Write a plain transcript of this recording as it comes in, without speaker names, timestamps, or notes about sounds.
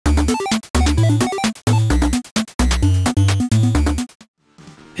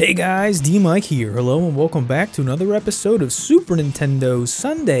Hey guys, D-Mike here. Hello and welcome back to another episode of Super Nintendo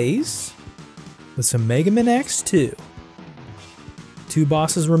Sundays with some Mega Man X2. 2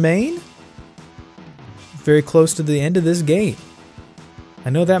 bosses remain. Very close to the end of this game.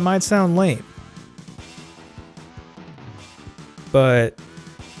 I know that might sound lame, but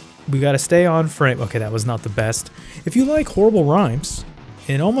we gotta stay on frame. Okay, that was not the best. If you like horrible rhymes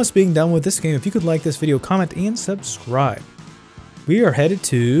and almost being done with this game, if you could like this video, comment, and subscribe. We are headed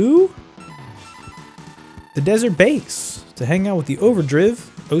to the desert base to hang out with the overdrive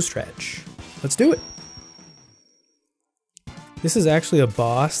ostrich. Let's do it. This is actually a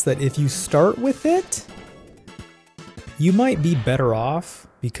boss that if you start with it, you might be better off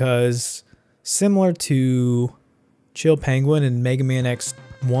because similar to Chill Penguin and Mega Man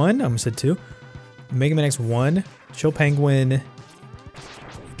X1, I almost said 2, Mega Man X1, Chill Penguin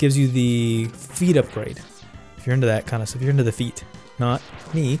gives you the feet upgrade. If you're into that kind of stuff, if you're into the feet. Not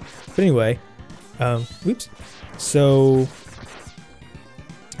me. But anyway, oops. So,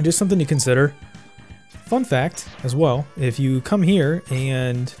 just something to consider. Fun fact as well, if you come here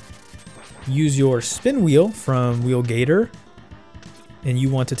and use your spin wheel from Wheel Gator and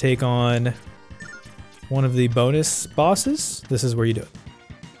you want to take on one of the bonus bosses, this is where you do it.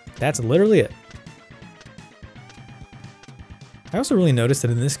 That's literally it. I also really noticed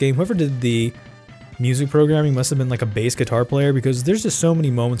that in this game, whoever did the music programming must have been like a bass guitar player because there's just so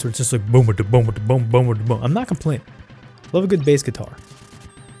many moments where it's just like boom, boom, boom, boom, boom, boom. I'm not complaining. Love a good bass guitar.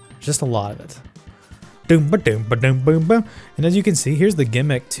 Just a lot of it. Doom, ba doom, ba doom, boom, boom. And as you can see, here's the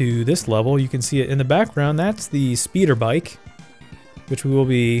gimmick to this level. You can see it in the background. That's the speeder bike, which we will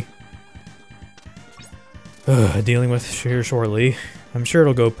be dealing with here shortly. I'm sure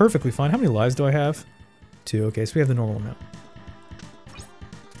it'll go perfectly fine. How many lives do I have? 2. Okay, so we have the normal amount.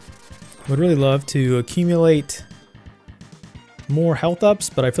 Would really love to accumulate more health ups,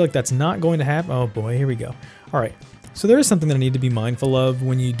 but I feel like that's not going to happen. Oh boy, here we go. All right, so there is something that I need to be mindful of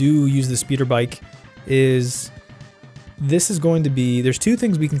when you do use the speeder bike is this is going to be, there's 2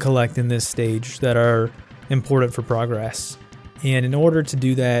 things we can collect in this stage that are important for progress. And in order to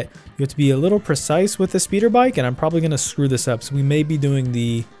do that, you have to be a little precise with the speeder bike, and I'm probably going to screw this up, so we may be doing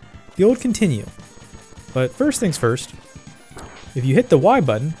the old continue. But first things first, if you hit the Y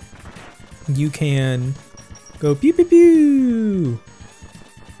button, you can go pew pew pew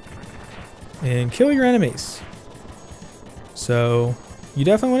and kill your enemies. So you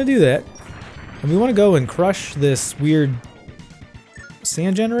definitely want to do that. And we want to go and crush this weird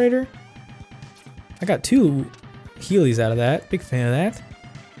sand generator. I got 2 Heelys out of that. Big fan of that.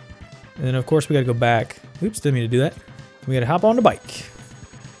 And then of course we got to go back. Oops, didn't mean to do that. We got to hop on the bike.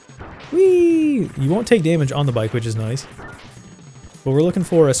 Whee! You won't take damage on the bike, which is nice. But we're looking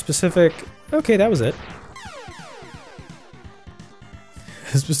for a specific... Okay, that was it.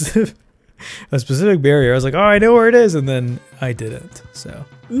 A specific barrier. I was like, oh, I know where it is, and then I didn't. So,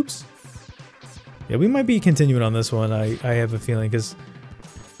 oops. Yeah, we might be continuing on this one, I have a feeling, because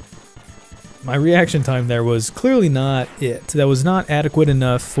my reaction time there was clearly not it. That was not adequate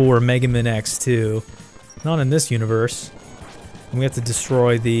enough for Mega Man X2. Not in this universe. And we have to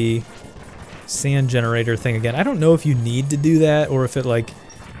destroy the sand generator thing again. I don't know if you need to do that or if it like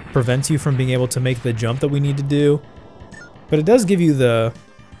prevents you from being able to make the jump that we need to do, but it does give you the,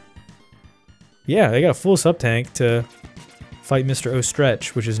 yeah, they got a full sub tank to fight Mr.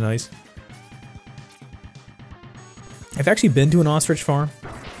 Ostrich, which is nice. I've actually been to an ostrich farm.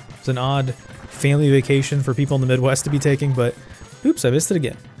 It's an odd family vacation for people in the Midwest to be taking, but oops, I missed it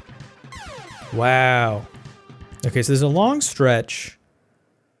again. Wow. Okay, so there's a long stretch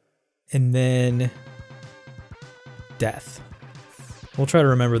and then death. We'll try to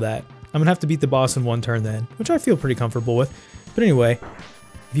remember that. I'm gonna have to beat the boss in 1 turn then, which I feel pretty comfortable with. But anyway,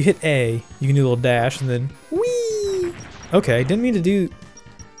 if you hit A, you can do a little dash and then whee! Okay, didn't mean to do...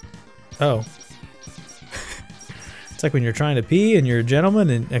 Oh. It's like when you're trying to pee and you're a gentleman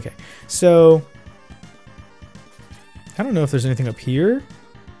and... Okay, so... I don't know if there's anything up here.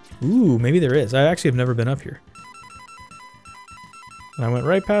 Ooh, maybe there is. I actually have never been up here. And I went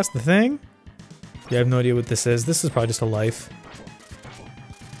right past the thing. Yeah, I have no idea what this is. This is probably just a life.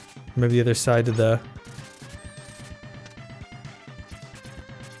 Maybe the other side of the...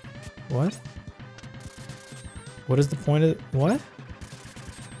 What? What is the point of... What?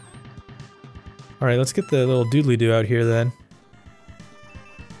 Alright, let's get the little doodly-doo out here then.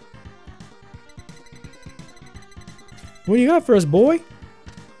 What do you got for us, boy?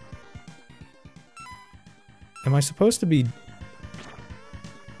 Am I supposed to be...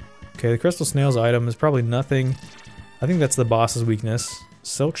 Okay, the Crystal Snail's item is probably nothing. I think that's the boss's weakness.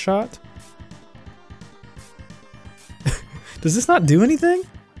 Silk shot? Does this not do anything?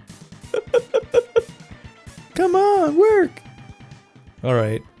 Come on, work!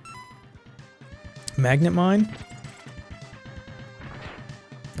 Alright. Magnet mine?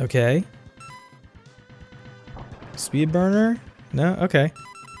 Okay. Speed burner? No? Okay.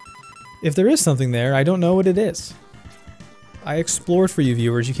 If there is something there, I don't know what it is. I explored for you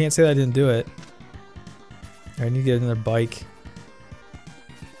viewers, you can't say that I didn't do it. I need to get another bike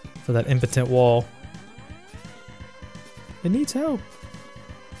for that impotent wall. It needs help.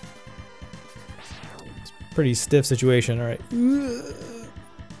 It's a pretty stiff situation, alright.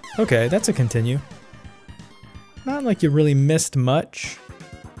 Okay, that's a continue. Not like you really missed much.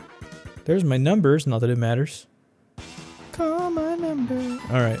 There's my numbers, not that it matters. Call my number.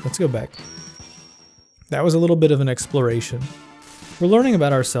 Alright, let's go back. That was a little bit of an exploration. We're learning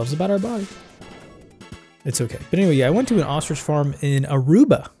about ourselves, about our body. It's okay. But anyway, yeah, I went to an ostrich farm in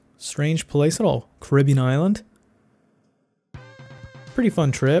Aruba. Strange place, little Caribbean island. Pretty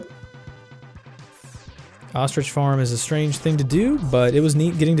fun trip. Ostrich farm is a strange thing to do, but it was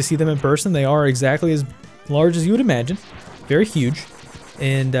neat getting to see them in person. They are exactly as large as you would imagine. Very huge.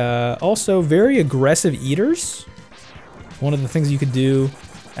 And also very aggressive eaters. One of the things you could do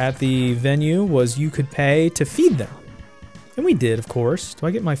at the venue was you could pay to feed them. And we did, of course. Do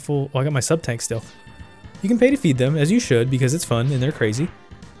I get my full... Oh, I got my sub tank still. You can pay to feed them, as you should, because it's fun and they're crazy.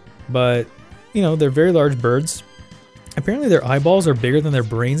 But, you know, they're very large birds. Apparently their eyeballs are bigger than their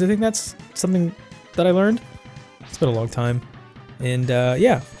brains. I think that's something that I learned. It's been a long time. And,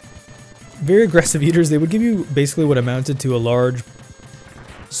 yeah. Very aggressive eaters. They would give you basically what amounted to a large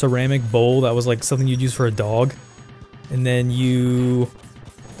ceramic bowl that was like something you'd use for a dog. And then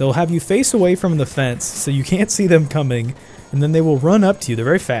they'll have you face away from the fence so you can't see them coming. And then they will run up to you. They're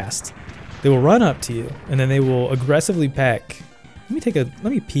very fast. They will run up to you and then they will aggressively peck. Let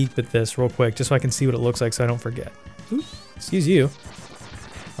me peek at this real quick just so I can see what it looks like so I don't forget. Ooh, excuse you.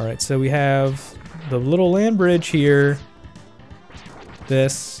 Alright, so we have the little land bridge here.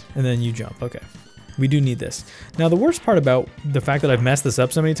 This, and then you jump. Okay. We do need this. Now the worst part about the fact that I've messed this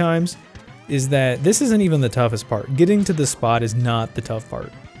up so many times is that this isn't even the toughest part. Getting to this spot is not the tough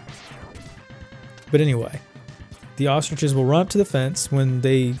part. But anyway, the ostriches will run up to the fence when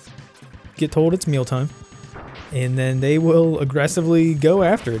they get told it's mealtime, and then they will aggressively go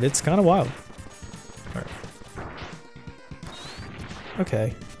after it. It's kind of wild. All right.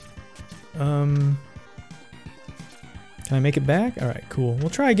 Okay. Can I make it back? All right, cool. We'll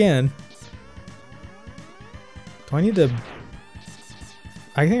try again. Do I need to...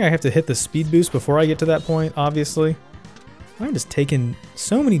 I think I have to hit the speed boost before I get to that point, obviously. I'm just taking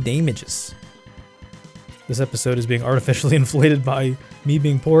so many damages. This episode is being artificially inflated by me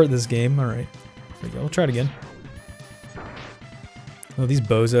being poor at this game. Alright, there we go. We'll try it again. Oh, these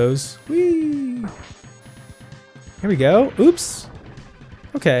bozos. Whee! Here we go. Oops!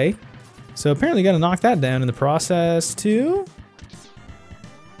 Okay. So apparently gotta knock that down in the process, too.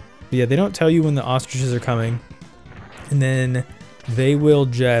 But yeah, they don't tell you when the ostriches are coming. And then they will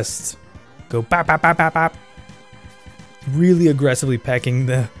just go bop, bop, bop, bop, bop. Really aggressively pecking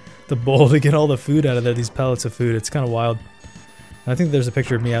the bowl to get all the food out of there, these pellets of food. It's kind of wild. I think there's a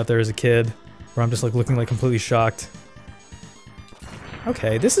picture of me out there as a kid where I'm just like looking like completely shocked.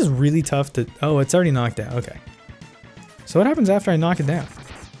 Okay, this is really tough to... Oh, it's already knocked down. Okay. So what happens after I knock it down?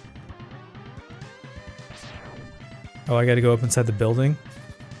 Oh, I gotta go up inside the building.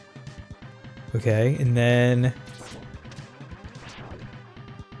 Okay, and then...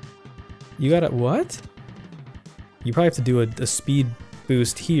 You gotta... What? You probably have to do a speed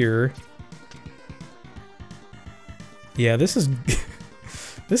boost here. Yeah, this is...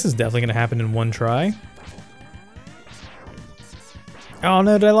 this is definitely gonna happen in one try. Oh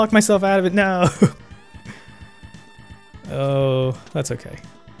no, did I lock myself out of it? No! Oh, that's okay.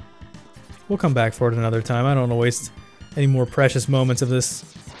 We'll come back for it another time. I don't want to waste any more precious moments of this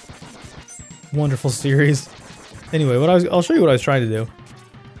wonderful series. Anyway, I'll show you what I was trying to do.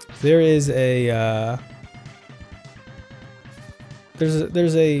 There is a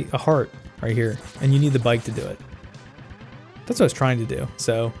there's a heart right here, and you need the bike to do it. That's what I was trying to do.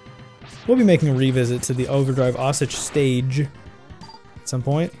 So we'll be making a revisit to the Overdrive Ostrich stage at some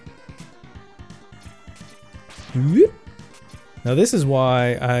point. Now this is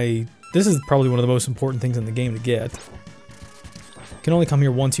why this is probably one of the most important things in the game to get. You can only come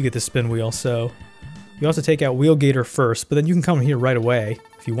here once you get the spin wheel, so you have to take out Wheel Gator first, but then you can come here right away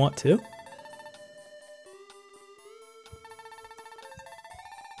if you want to.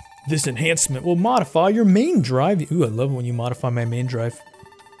 This enhancement will modify your main drive. Ooh, I love it when you modify my main drive.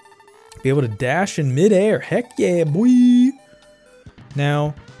 Be able to dash in midair. Heck yeah, boy!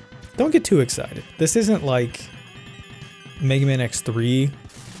 Now, don't get too excited. This isn't like Mega Man X3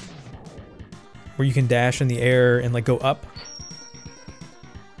 where you can dash in the air and like go up.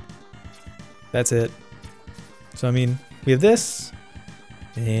 That's it. So I mean, we have this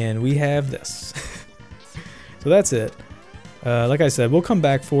and we have this. So that's it. Like I said, we'll come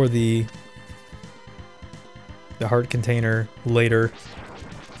back for the heart container later.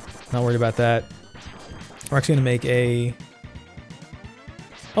 Not worried about that. We're actually gonna make a...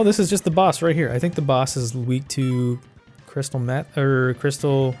 Oh, this is just the boss right here. I think the boss is weak to crystal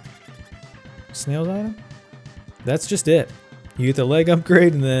crystal snails item. That's just it. You get the leg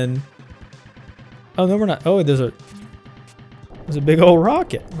upgrade and then... Oh no, we're not. Oh, there's a big old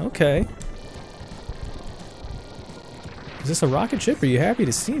rocket. Okay. Is this a rocket ship? Are you happy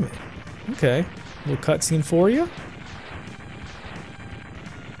to see me? Okay. Little cutscene for you.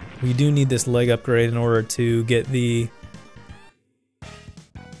 We do need this leg upgrade in order to get the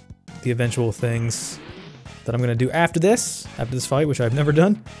eventual things that I'm gonna do after this fight, which I've never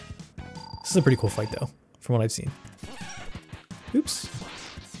done. This is a pretty cool fight though, from what I've seen. Oops.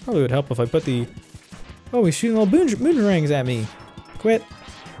 Probably would help if I put the... Oh, he's shooting little boomerangs at me. Quit.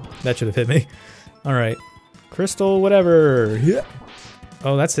 That should have hit me. Alright. Crystal, whatever. Yeah.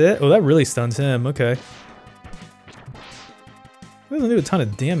 Oh, that's it? Oh, that really stuns him. Okay. Doesn't do a ton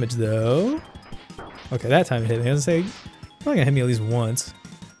of damage, though. Okay, that time it hit me. I was gonna say, probably gonna hit me at least once.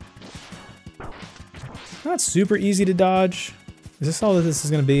 Not super easy to dodge. Is this all that this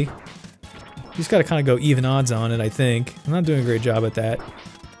is gonna be? You just gotta kind of go even odds on it, I think. I'm not doing a great job at that.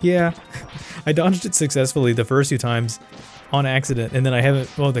 Yeah. I dodged it successfully the first few times on accident, and then I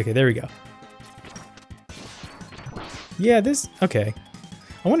haven't... Well, okay, there we go. Yeah, this... Okay.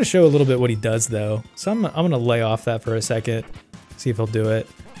 I want to show a little bit what he does, though. So I'm gonna lay off that for a second. See if he'll do it.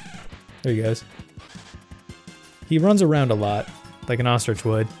 There he goes. He runs around a lot, like an ostrich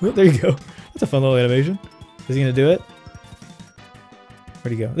would. Oh, there you go. That's a fun little animation. Is he gonna do it?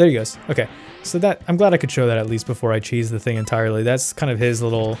 Where'd he go? There he goes. Okay. So that... I'm glad I could show that at least before I cheese the thing entirely. That's kind of his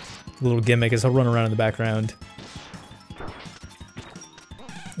little gimmick, is he'll run around in the background.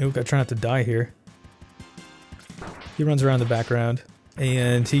 Oh, gotta try not to die here. He runs around the background,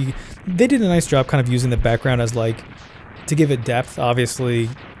 and they did a nice job kind of using the background as like, to give it depth. Obviously,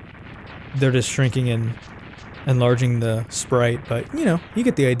 they're just shrinking and enlarging the sprite, but you know, you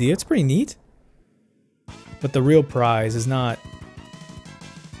get the idea. It's pretty neat. But the real prize is not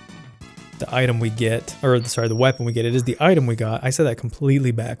the item we get, or sorry, the weapon we get. It is the item we got. I said that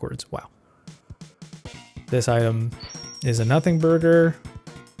completely backwards. Wow. This item is a nothing burger.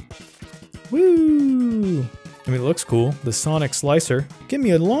 Woo! I mean, it looks cool. The Sonic Slicer. Give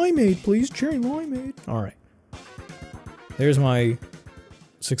me a limeade, please. Cherry limeade. Alright. There's my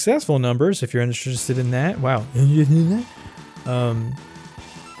successful numbers, if you're interested in that. Wow.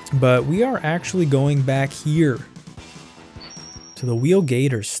 But we are actually going back here to the Wheel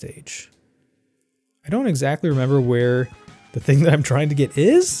Gator stage. I don't exactly remember where the thing that I'm trying to get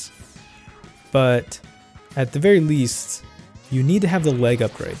is, but at the very least, you need to have the leg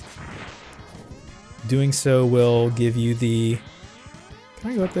upgrade. Doing so will give you the...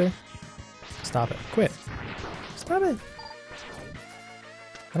 Can I go up there? Stop it. Quit. Stop it.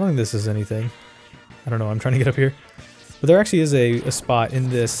 I don't think this is anything. I don't know. I'm trying to get up here. But there actually is a spot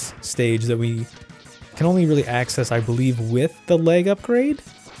in this stage that we can only really access, I believe, with the leg upgrade.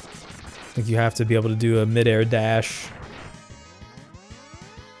 I think you have to be able to do a mid-air dash,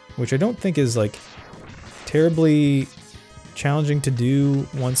 which I don't think is like terribly challenging to do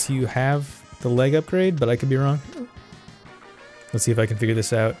once you have the leg upgrade, but I could be wrong. Let's see if I can figure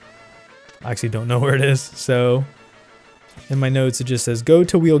this out. I actually don't know where it is, so in my notes it just says go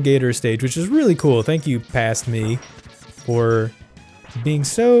to Wheel Gator stage, which is really cool. Thank you, past me, for being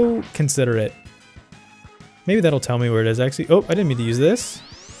so considerate. Maybe that'll tell me where it is actually. Oh, I didn't mean to use this.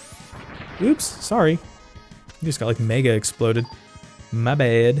 Oops, sorry. You just got like mega exploded. My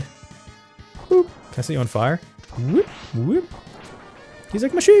bad. Whoop. Can I set you on fire? Whoop, whoop. He's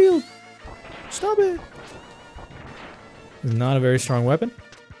like my shield. Stop it. It's not a very strong weapon.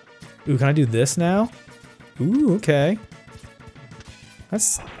 Ooh, can I do this now? Ooh, okay.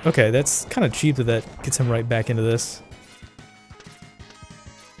 That's okay. That's kind of cheap that gets him right back into this.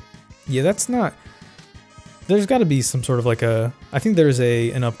 Yeah, that's not... There's got to be some sort of like a... I think there's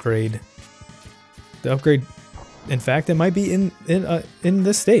an upgrade. The upgrade, in fact, it might be in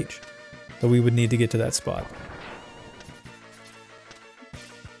this stage that we would need to get to that spot.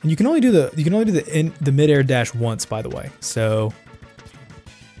 And you can only do the mid-air dash once, by the way. So,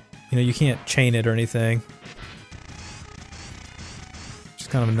 you know, you can't chain it or anything. Which is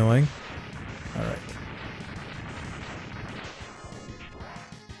kind of annoying. All right.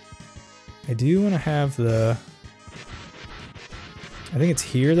 I do want to have the... I think it's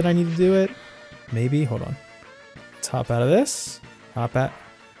here that I need to do it. Maybe. Hold on. Let's hop out of this. Hop out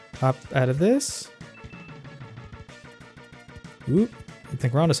of this. Oop. I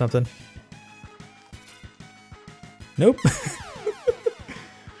think we're onto something. Nope.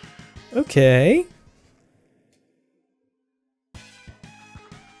 Okay.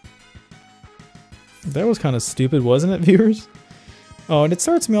 That was kind of stupid, wasn't it, viewers? Oh, and it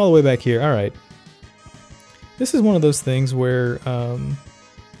starts me all the way back here. All right. This is one of those things where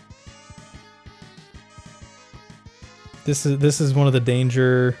this is one of the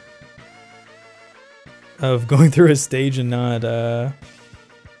danger of going through a stage and not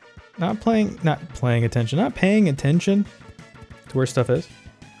paying attention to where stuff is.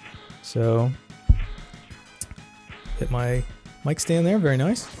 So hit my mic stand there, very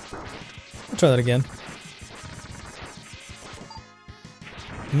nice. I'll try that again.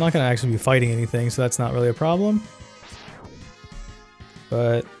 I'm not gonna actually be fighting anything, so that's not really a problem.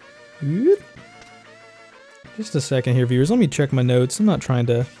 But just a second here, viewers. Let me check my notes. I'm not trying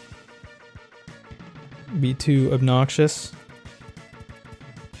to be too obnoxious.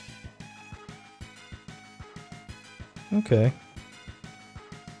 Okay.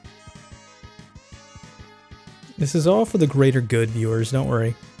 This is all for the greater good, viewers. Don't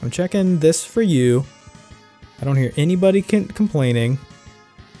worry. I'm checking this for you. I don't hear anybody complaining.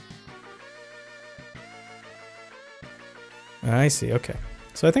 I see. Okay.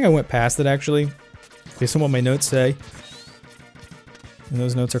 So I think I went past it, actually, based on what my notes say. And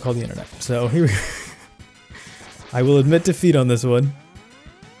those notes are called the internet. So here we go. I will admit defeat on this one.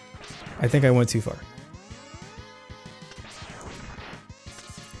 I think I went too far.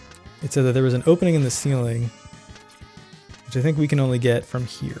 It said that there was an opening in the ceiling, which I think we can only get from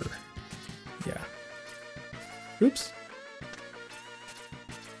here. Yeah. Oops.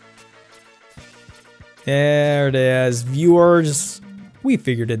 There it is. Viewers, we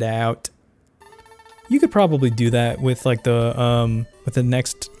figured it out. You could probably do that with like the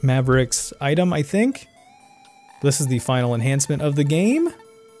next Mavericks item, I think. This is the final enhancement of the game.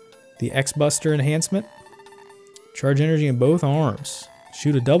 The X-Buster enhancement. Charge energy in both arms.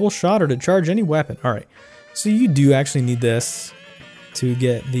 Shoot a double shot or to charge any weapon. Alright, so you do actually need this to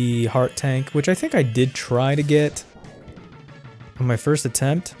get the heart tank, which I think I did try to get on my first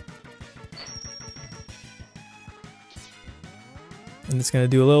attempt. And it's going to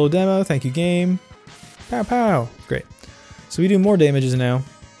do a little demo. Thank you, game. Pow pow. Great. So we do more damages now.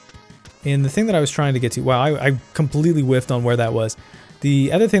 And the thing that I was trying to get to... Wow, I completely whiffed on where that was.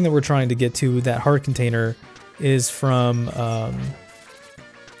 The other thing that we're trying to get to, that heart container, is from...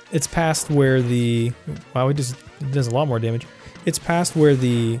 it's past where the... Wow, it does a lot more damage. It's past where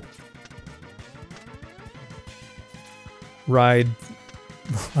the... Ride...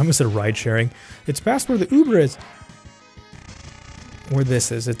 I almost said ride sharing. It's past where the Uber is. Where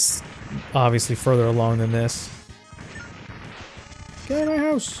this is. It's obviously further along than this. Get out of my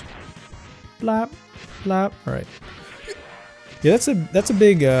house. Blap. Blap. Alright. Yeah, that's a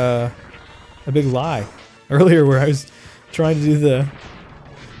big lie. Earlier where I was trying to do the...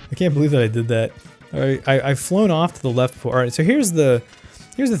 I can't believe that I did that. Alright, I've flown off to the left before. Alright, so here's the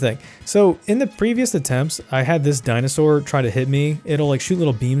thing. So in the previous attempts, I had this dinosaur try to hit me. It'll like shoot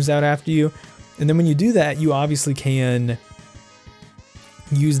little beams out after you. And then when you do that, you obviously can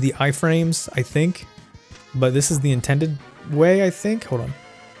use the iframes, I think. But this is the intended way, I think. Hold on.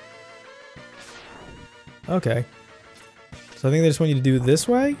 Okay. So I think they just want you to do it this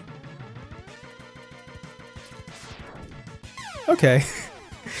way. Okay.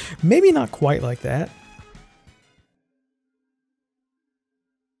 Maybe not quite like that.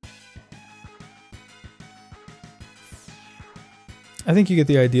 I think you get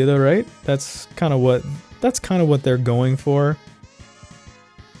the idea though, right? That's kind of what they're going for.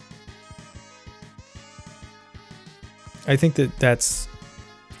 I think that's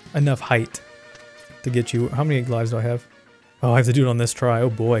enough height to get you. How many lives do I have? Oh, I have to do it on this try. Oh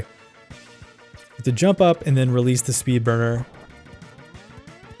boy. You have to jump up and then release the speed burner.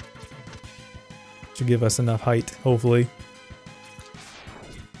 To give us enough height, hopefully.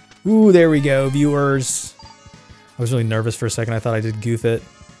 Ooh, there we go, viewers. I was really nervous for a second. I thought I did goof it.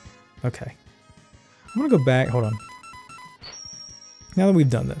 Okay. I'm gonna go back. Hold on. Now that we've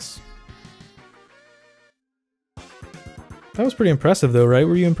done this. That was pretty impressive though, right?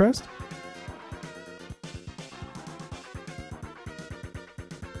 Were you impressed?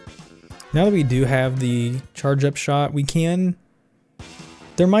 Now that we do have the charge up shot, we can...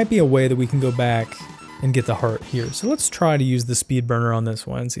 There might be a way that we can go back and get the heart here. So let's try to use the speed burner on this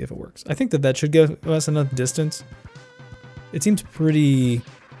one and see if it works. I think that should give us enough distance. It seems pretty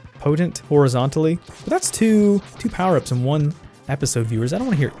potent horizontally. But that's two power-ups in one episode, viewers. I don't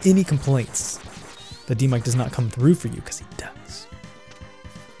want to hear any complaints that D-Mike does not come through for you, because he does.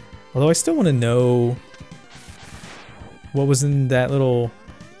 Although I still want to know what was in that little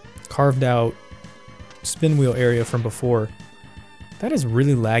carved out spin wheel area from before. That is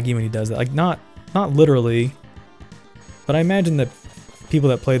really laggy when he does that. Like, not literally, but I imagine that people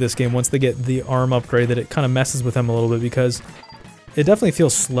that play this game, once they get the arm upgrade, that it kind of messes with them a little bit, because it definitely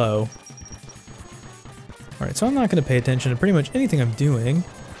feels slow. Alright, so I'm not going to pay attention to pretty much anything I'm doing,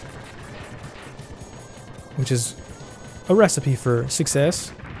 which is a recipe for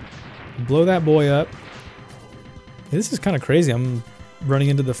success. Blow that boy up. This is kind of crazy. I'm running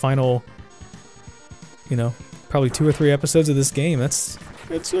into the final, you know, probably 2 or 3 episodes of this game. That's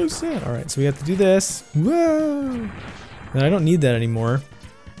so sad. Alright, so we have to do this. Whoa! And I don't need that anymore.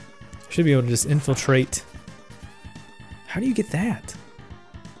 Should be able to just infiltrate. How do you get that?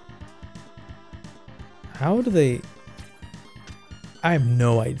 How do they... I have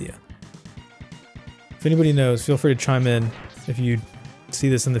no idea. If anybody knows, feel free to chime in if you see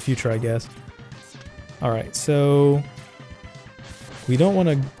this in the future, I guess. Alright, so we don't want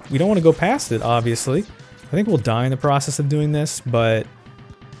to go past it, obviously. I think we'll die in the process of doing this, but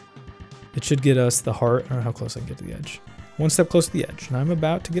it should get us the heart. I don't know how close I can get to the edge. 1 step close to the edge, and I'm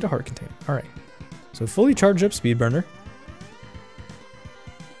about to get a heart container. Alright, so fully charged up speed burner.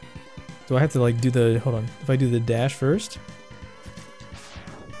 Do I have to like do the, hold on, if I do the dash first?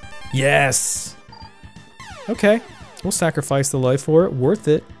 Yes! Okay, we'll sacrifice the life for it, worth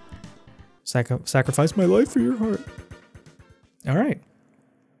it. Sacrifice my life for your heart. Alright.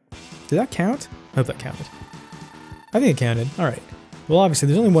 Did that count? I hope that counted. I think it counted. Alright. Well, obviously,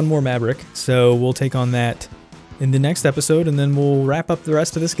 there's only one more Maverick, so we'll take on that in the next episode, and then we'll wrap up the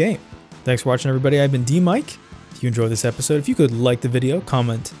rest of this game. Thanks for watching, everybody. I've been D-Mike. If you enjoyed this episode, if you could like the video,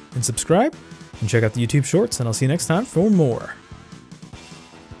 comment, and subscribe, and check out the YouTube shorts, and I'll see you next time for more.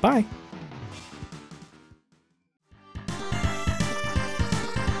 Bye!